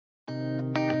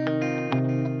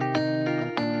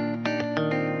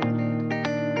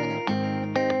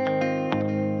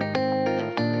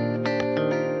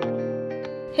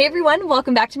Hey everyone,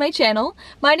 welcome back to my channel.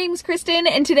 My name is Kristen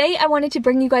and today I wanted to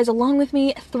bring you guys along with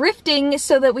me thrifting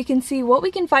so that we can see what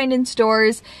we can find in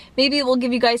stores. Maybe it will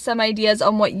give you guys some ideas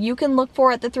on what you can look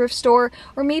for at the thrift store,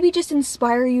 or maybe just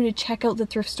inspire you to check out the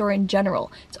thrift store in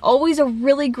general. It's always a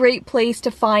really great place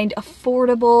to find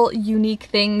affordable, unique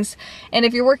things. And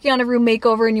if you're working on a room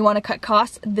makeover and you want to cut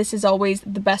costs, this is always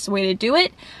the best way to do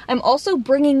it. I'm also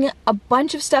bringing a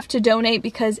bunch of stuff to donate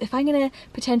because if I'm gonna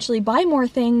potentially buy more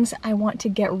things, I want to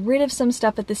get rid of some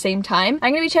stuff at the same time.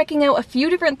 I'm gonna be checking out a few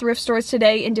different thrift stores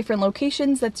today in different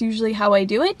locations. That's usually how I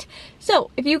do it.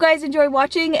 So if you guys enjoy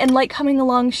watching and like coming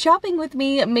along shopping with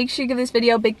me, make sure you give this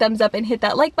video a big thumbs up and hit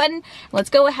that like button. Let's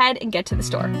go ahead and get to the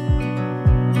store.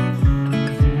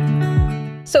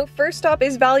 So first stop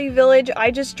is Value Village.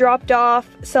 I just dropped off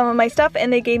some of my stuff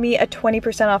and they gave me a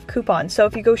 20% off coupon. So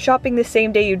if you go shopping the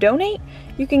same day you donate,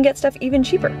 you can get stuff even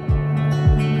cheaper.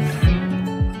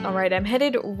 Alright, I'm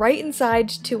headed right inside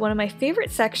to one of my favorite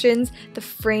sections, the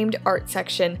framed art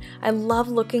section. I love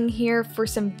looking here for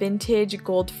some vintage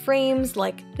gold frames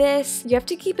like this. You have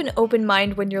to keep an open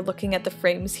mind when you're looking at the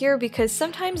frames here because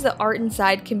sometimes the art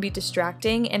inside can be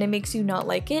distracting and it makes you not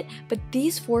like it, but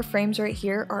these 4 frames right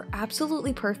here are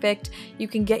absolutely perfect. You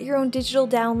can get your own digital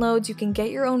downloads, you can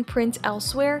get your own prints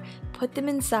elsewhere, put them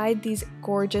inside these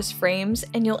gorgeous frames,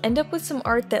 and you'll end up with some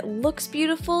art that looks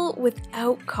beautiful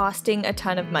without costing a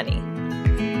ton of money.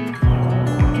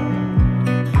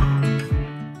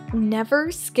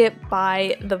 Never skip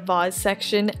by the vase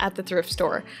section at the thrift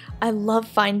store. I love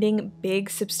finding big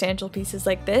substantial pieces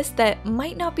like this that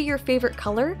might not be your favorite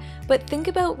color, but think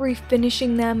about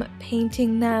refinishing them,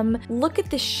 painting them. Look at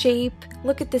the shape,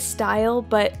 look at the style,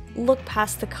 but look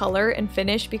past the color and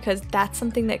finish because that's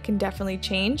something that can definitely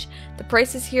change. The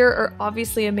prices here are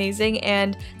obviously amazing,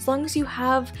 and as long as you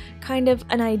have kind of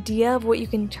an idea of what you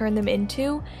can turn them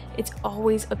into, it's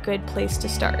always a good place to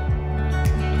start.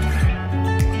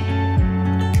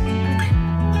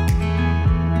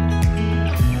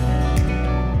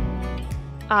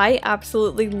 I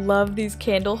absolutely love these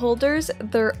candle holders.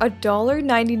 They're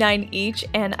 $1.99 each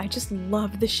and I just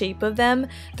love the shape of them.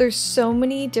 There's so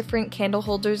many different candle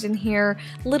holders in here,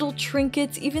 little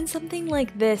trinkets, even something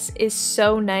like this is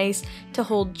so nice to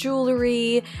hold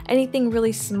jewelry, anything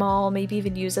really small, maybe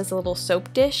even use as a little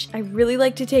soap dish. I really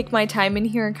like to take my time in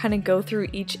here and kind of go through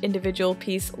each individual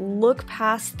piece, look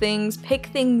past things, pick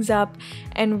things up,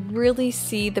 and really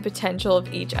see the potential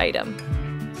of each item.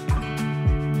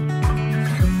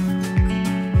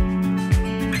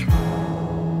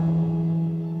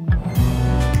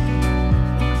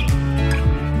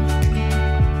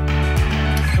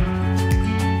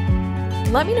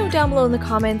 Let me know down below in the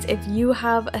comments if you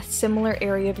have a similar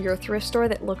area of your thrift store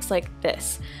that looks like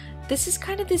this. This is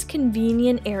kind of this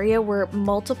convenient area where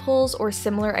multiples or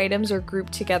similar items are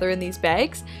grouped together in these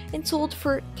bags and sold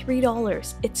for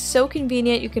 $3. It's so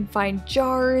convenient. You can find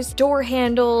jars, door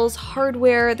handles,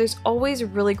 hardware. There's always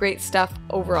really great stuff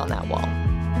over on that wall.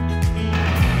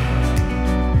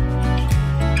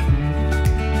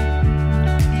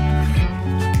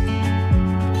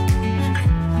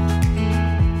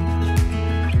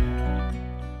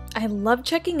 I love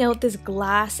checking out this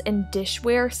glass and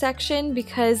dishware section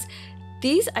because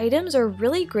these items are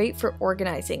really great for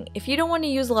organizing. If you don't want to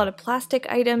use a lot of plastic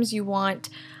items, you want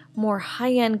more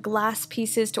high-end glass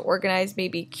pieces to organize,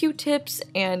 maybe Q-tips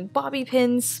and bobby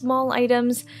pins, small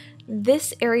items.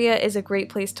 This area is a great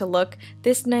place to look.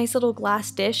 This nice little glass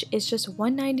dish is just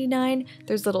 $1.99.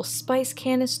 There's little spice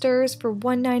canisters for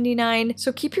 $1.99.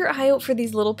 So keep your eye out for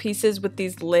these little pieces with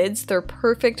these lids. They're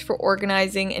perfect for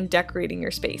organizing and decorating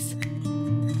your space.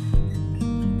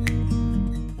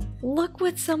 Look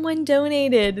what someone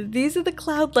donated! These are the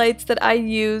cloud lights that I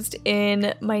used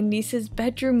in my niece's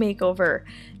bedroom makeover.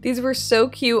 These were so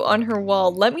cute on her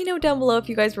wall. Let me know down below if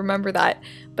you guys remember that.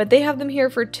 But they have them here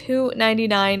for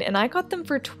 $2.99 and I got them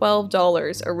for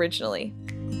 $12 originally.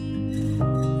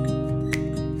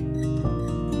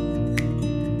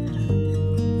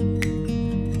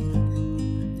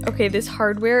 Okay, this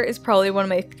hardware is probably one of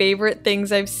my favorite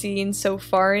things I've seen so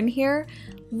far in here.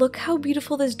 Look how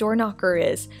beautiful this door knocker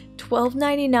is.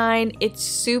 $12.99, it's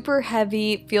super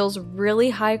heavy, feels really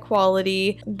high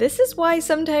quality. This is why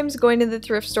sometimes going to the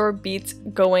thrift store beats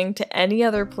going to any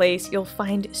other place. You'll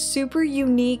find super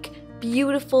unique,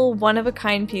 beautiful,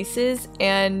 one-of-a-kind pieces,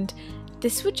 and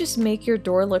this would just make your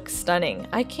door look stunning.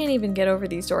 I can't even get over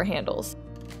these door handles.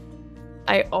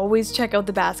 I always check out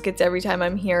the baskets every time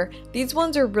I'm here. These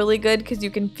ones are really good because you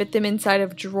can fit them inside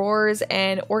of drawers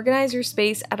and organize your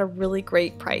space at a really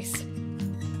great price.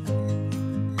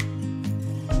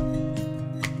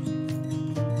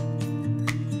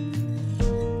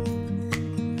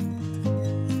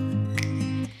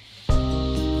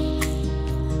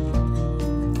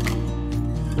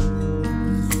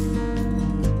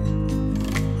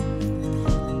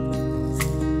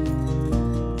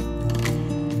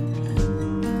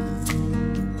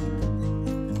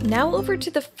 Now over to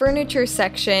the furniture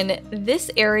section. This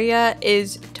area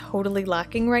is totally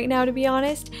lacking right now, to be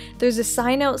honest. There's a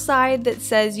sign outside that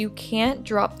says you can't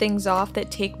drop things off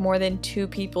that take more than 2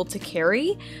 people to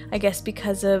carry, I guess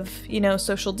because of, you know,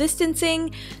 social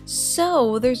distancing.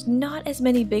 So there's not as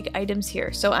many big items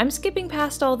here. So I'm skipping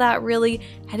past all that, really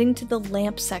heading to the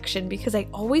lamp section because I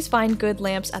always find good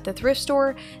lamps at the thrift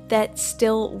store that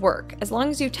still work. As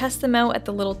long as you test them out at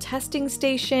the little testing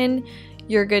station,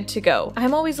 you're good to go.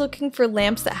 I'm always looking for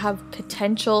lamps that have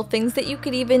potential, things that you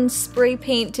could even spray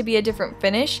paint to be a different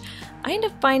finish. I end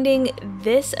up finding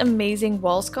this amazing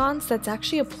wall sconce that's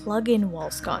actually a plug-in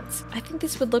wall sconce. I think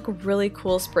this would look really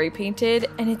cool spray painted,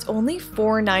 and it's only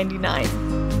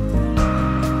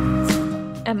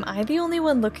 $4.99. Am I the only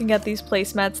one looking at these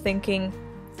placemats thinking,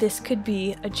 this could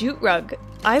be a jute rug?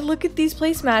 I look at these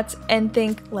placemats and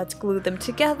think, let's glue them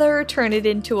together, turn it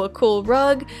into a cool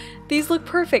rug. These look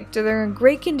perfect, they're in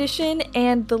great condition,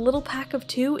 and the little pack of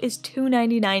 2 is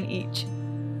 $2.99 each.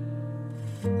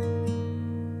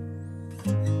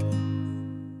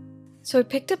 So I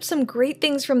picked up some great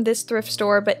things from this thrift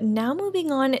store, but now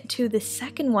moving on to the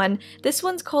second one. This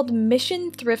one's called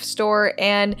Mission Thrift Store,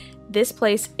 and this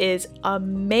place is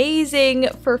amazing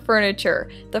for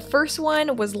furniture. The first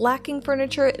one was lacking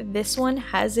furniture, this one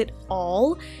has it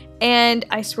all, and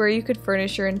I swear you could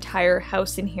furnish your entire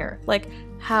house in here. Like,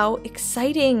 how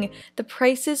exciting! The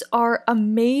prices are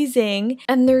amazing,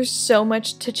 and there's so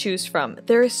much to choose from.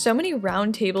 There are so many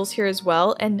round tables here as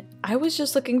well, and I was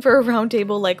just looking for a round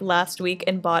table like last week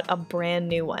and bought a brand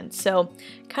new one. So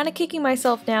kind of kicking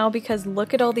myself now because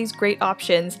look at all these great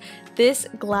options. This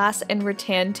glass and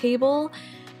rattan table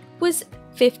was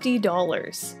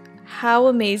 $50. How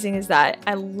amazing is that?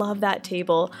 I love that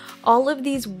table. All of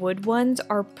these wood ones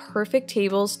are perfect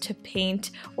tables to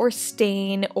paint or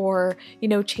stain or, you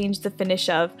know, change the finish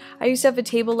of. I used to have a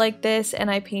table like this and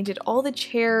I painted all the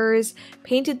chairs,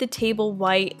 painted the table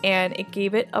white, and it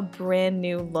gave it a brand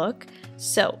new look.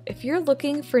 So if you're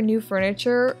looking for new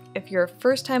furniture, if you're a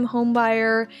first-time home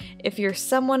buyer, if you're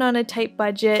someone on a tight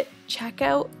budget, check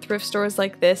out thrift stores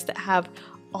like this that have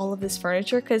all of this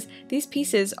furniture because these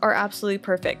pieces are absolutely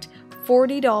perfect.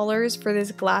 $40 for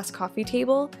this glass coffee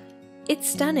table. It's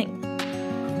stunning.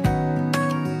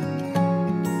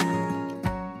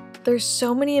 There's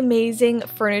so many amazing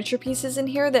furniture pieces in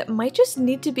here that might just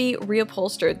need to be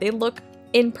reupholstered. They look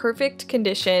in perfect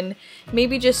condition.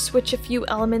 Maybe just switch a few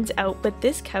elements out, but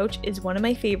this couch is one of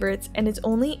my favorites and it's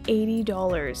only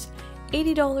 $80.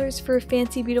 $80 for a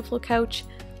fancy, beautiful couch.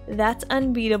 That's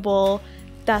unbeatable.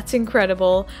 That's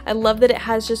incredible. I love that it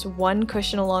has just one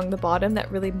cushion along the bottom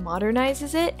that really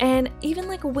modernizes it, and even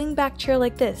like a wingback chair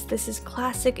like this. This is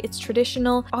classic, it's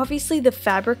traditional. Obviously the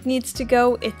fabric needs to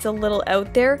go, it's a little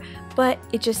out there, but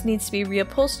it just needs to be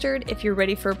reupholstered. If you're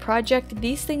ready for a project,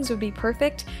 these things would be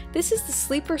perfect. This is the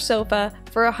sleeper sofa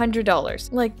for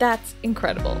 $100. Like, that's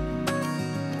incredible.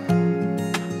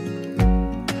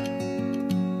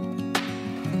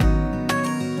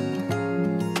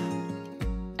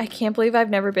 I can't believe I've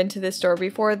never been to this store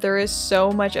before. There is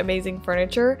so much amazing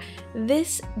furniture.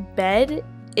 This bed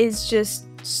is just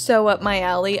so up my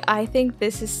alley. I think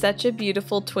this is such a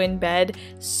beautiful twin bed.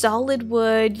 Solid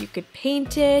wood, you could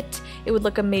paint it. It would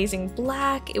look amazing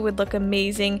black. It would look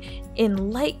amazing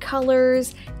in light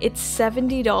colors. It's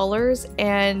 $70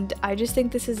 and I just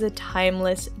think this is a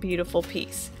timeless, beautiful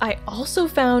piece. I also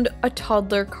found a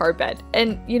toddler car bed,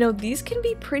 and you know, these can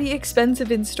be pretty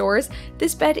expensive in stores.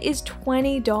 This bed is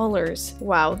 $20.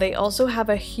 Wow, they also have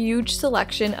a huge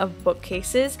selection of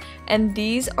bookcases, and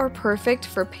these are perfect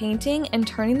for painting and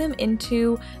turning them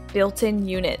into built-in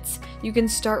units. You can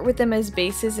start with them as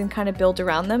bases and kind of build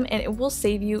around them, and it will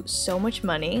save you so much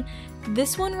money.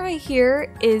 This one right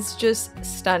here is just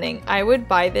stunning. I would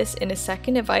buy this in a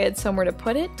second if I had somewhere to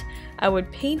put it. I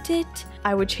would paint it.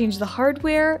 I would change the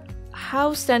hardware.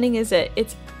 How stunning is it?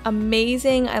 It's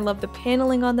amazing. I love the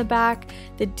paneling on the back,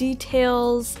 the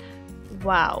details.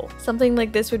 Wow, something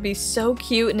like this would be so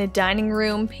cute in a dining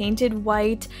room, painted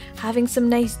white, having some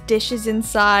nice dishes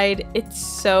inside. It's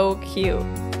so cute.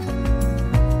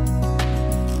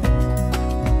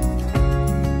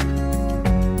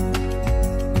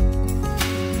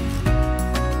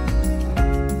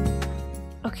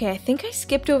 Okay, I think I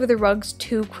skipped over the rugs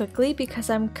too quickly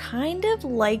because I'm kind of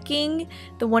liking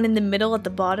the one in the middle at the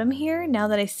bottom here now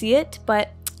that I see it,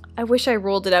 but I wish I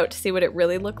rolled it out to see what it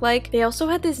really looked like. They also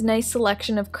had this nice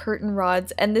selection of curtain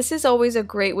rods, and this is always a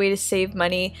great way to save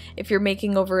money if you're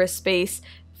making over a space.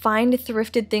 Find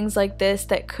thrifted things like this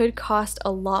that could cost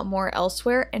a lot more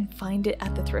elsewhere and find it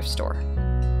at the thrift store.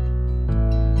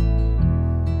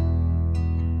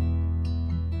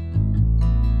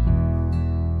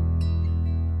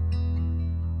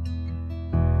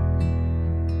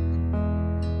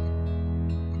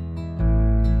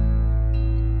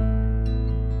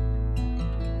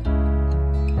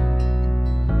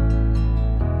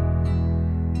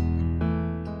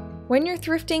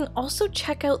 thrifting, also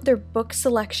check out their book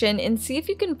selection and see if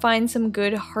you can find some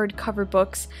good hardcover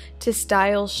books to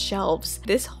style shelves.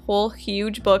 This whole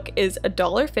huge book is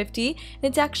 $1.50 and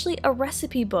it's actually a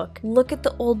recipe book. Look at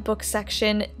the old book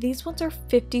section. These ones are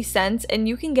 50 cents and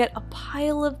you can get a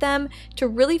pile of them to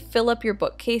really fill up your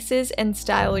bookcases and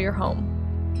style your home.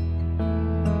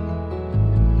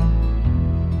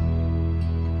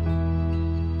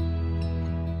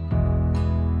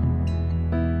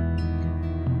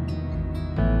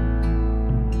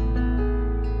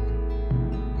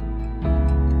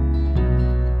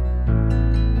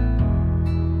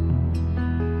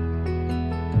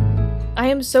 I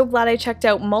am so glad I checked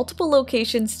out multiple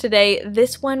locations today.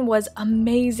 This one was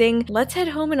amazing. Let's head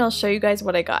home and I'll show you guys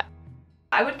what I got.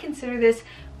 I would consider this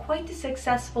quite a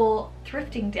successful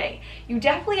thrifting day. You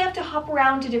definitely have to hop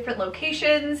around to different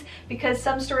locations because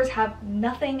some stores have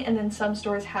nothing and then some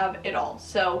stores have it all.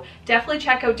 So definitely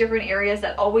check out different areas.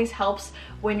 That always helps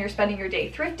when you're spending your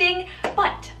day thrifting.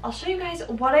 But I'll show you guys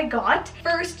what I got.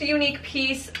 First unique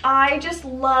piece, I just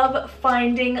love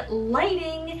finding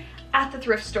lighting at the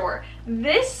thrift store.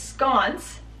 This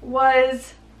sconce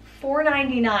was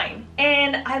 $4.99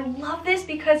 and I love this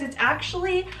because it's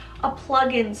actually a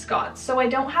plug-in sconce, so I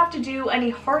don't have to do any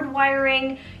hard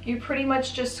wiring. You pretty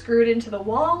much just screw it into the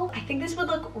wall. I think this would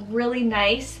look really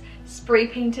nice spray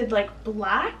painted like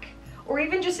black, or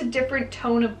even just a different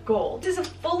tone of gold. This is a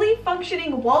fully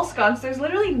functioning wall sconce. There's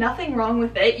literally nothing wrong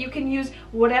with it. You can use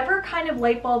whatever kind of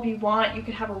light bulb you want. You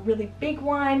could have a really big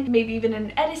one, maybe even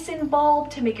an Edison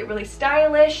bulb to make it really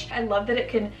stylish. I love that it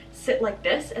can sit like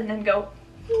this and then go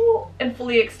and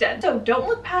fully extend. So don't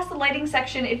look past the lighting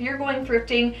section if you're going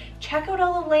thrifting. Check out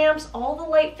all the lamps, all the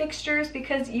light fixtures,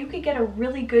 because you could get a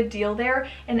really good deal there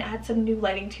and add some new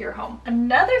lighting to your home.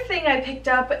 Another thing I picked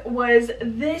up was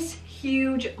this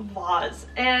huge vase,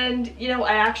 and you know,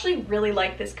 I actually really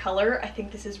like this color. I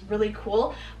think this is really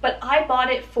cool, but I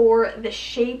bought it for the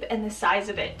shape and the size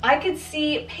of it. I could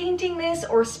see painting this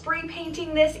or spray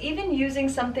painting this, even using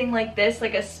something like this,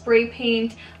 like a spray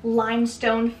paint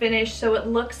limestone finish, so it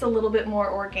looks a little bit more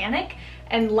organic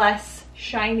and less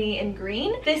shiny and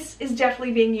green. This is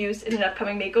definitely being used in an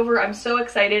upcoming makeover. I'm so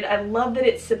excited. I love that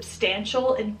it's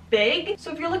substantial and big.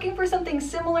 So if you're looking for something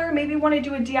similar, maybe want to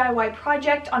do a DIY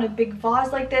project on a big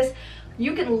vase like this,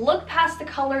 you can look past the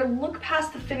color, look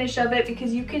past the finish of it,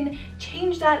 because you can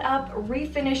change that up,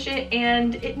 refinish it,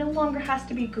 and it no longer has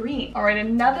to be green. All right,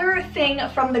 another thing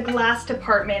from the glass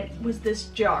department was this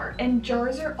jar. And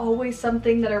jars are always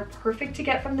something that are perfect to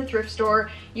get from the thrift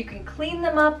store. You can clean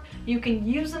them up, you can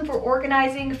use them for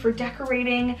organizing, for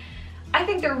decorating. I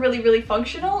think they're really, really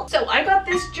functional. So I got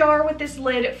this jar with this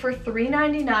lid for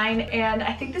 $3.99, and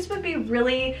I think this would be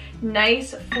really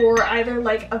nice for either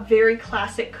like a very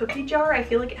classic cookie jar. I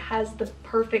feel like it has the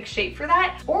perfect shape for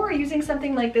that, or using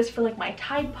something like this for like my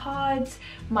Tide Pods,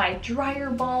 my dryer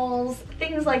balls,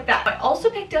 things like that. I also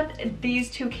picked up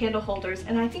these two candle holders,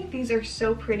 and I think these are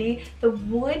so pretty. The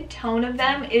wood tone of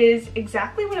them is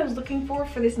exactly what I was looking for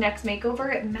this next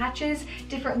makeover. It matches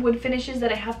different wood finishes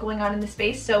that I have going on in the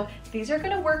space, so these are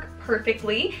gonna work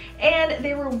perfectly, and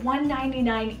they were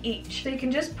 $1.99 each. So you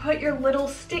can just put your little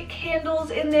stick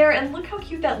candles in there, and look how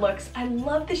cute that looks. I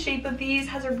love the shape of these,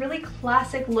 has a really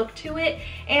classic look to it,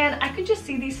 and I could just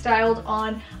see these styled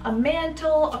on a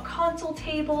mantle, a console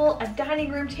table, a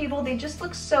dining room table. They just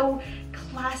look so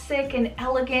classic and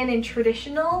elegant and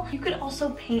traditional. You could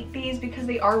also paint these because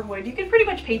they are wood. You can pretty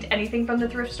much paint anything from the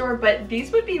thrift store, but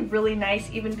these would be really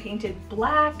nice even painted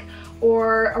black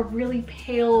or a really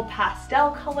pale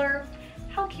pastel color.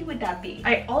 How cute would that be?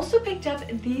 I also picked up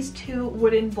these two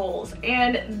wooden bowls,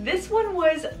 and this one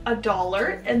was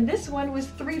 $1 and this one was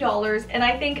 $3, and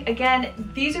I think, again,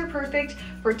 these are perfect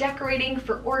for decorating,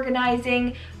 for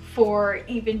organizing, for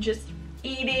even just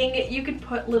eating. You could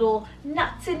put little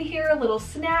nuts in here, little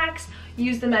snacks,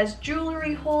 use them as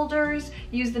jewelry holders,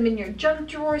 use them in your junk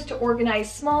drawers to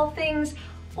organize small things,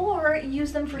 or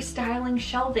use them for styling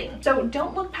shelving. So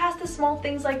don't look past the small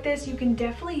things like this. You can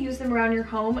definitely use them around your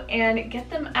home and get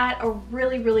them at a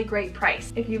really, really great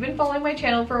price. If you've been following my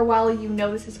channel for a while, you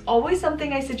know this is always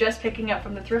something I suggest picking up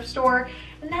from the thrift store,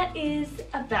 and that is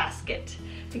a basket.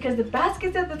 Because the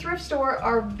baskets at the thrift store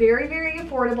are very, very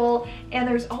affordable, and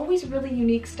there's always really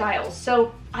unique styles.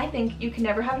 So I think you can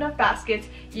never have enough baskets.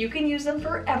 You can use them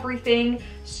for everything: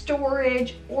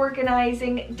 storage,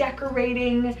 organizing,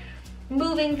 decorating,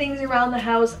 moving things around the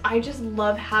house. I just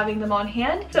love having them on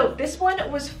hand. So this one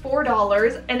was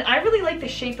 $4 and I really like the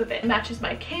shape of it. It matches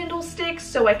my candlesticks,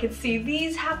 so I could see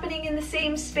these happening in the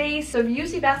same space. So if you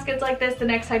see baskets like this the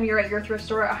next time you're at your thrift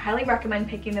store, I highly recommend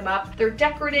picking them up. They're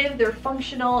decorative, they're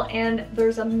functional, and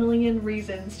there's a million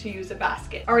reasons to use a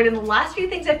basket. All right, and the last few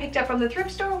things I picked up from the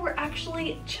thrift store were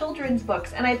actually children's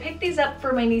books, and I picked these up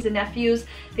for my niece and nephews.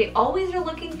 They always are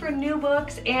looking for new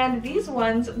books, and these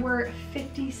ones were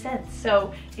 50 cents.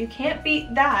 So you can't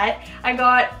beat that. I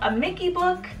got a Mickey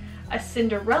book, a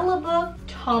Cinderella book,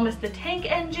 Thomas the Tank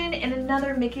Engine, and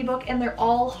another Mickey book, and they're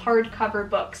all hardcover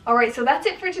books. Alright, so that's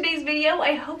it for today's video.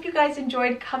 I hope you guys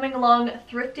enjoyed coming along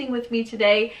thrifting with me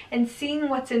today and seeing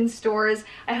what's in stores.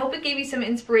 I hope it gave you some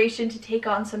inspiration to take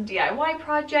on some DIY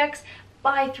projects,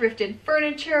 buy thrifted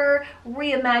furniture,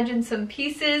 reimagine some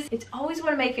pieces. It's always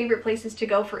one of my favorite places to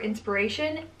go for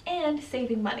inspiration and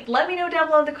saving money. Let me know down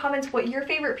below in the comments what your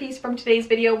favorite piece from today's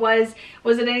video was.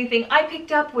 Was it anything I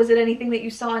picked up? Was it anything that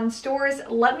you saw in stores?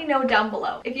 Let me know down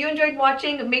below. If you enjoyed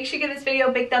watching, make sure you give this video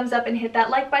a big thumbs up and hit that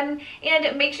like button,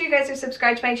 and make sure you guys are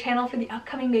subscribed to my channel for the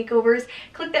upcoming makeovers.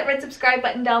 Click that red subscribe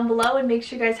button down below and make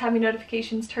sure you guys have your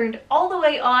notifications turned all the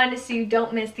way on so you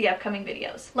don't miss the upcoming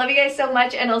videos. Love you guys so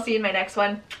much, and I'll see you in my next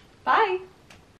one. Bye!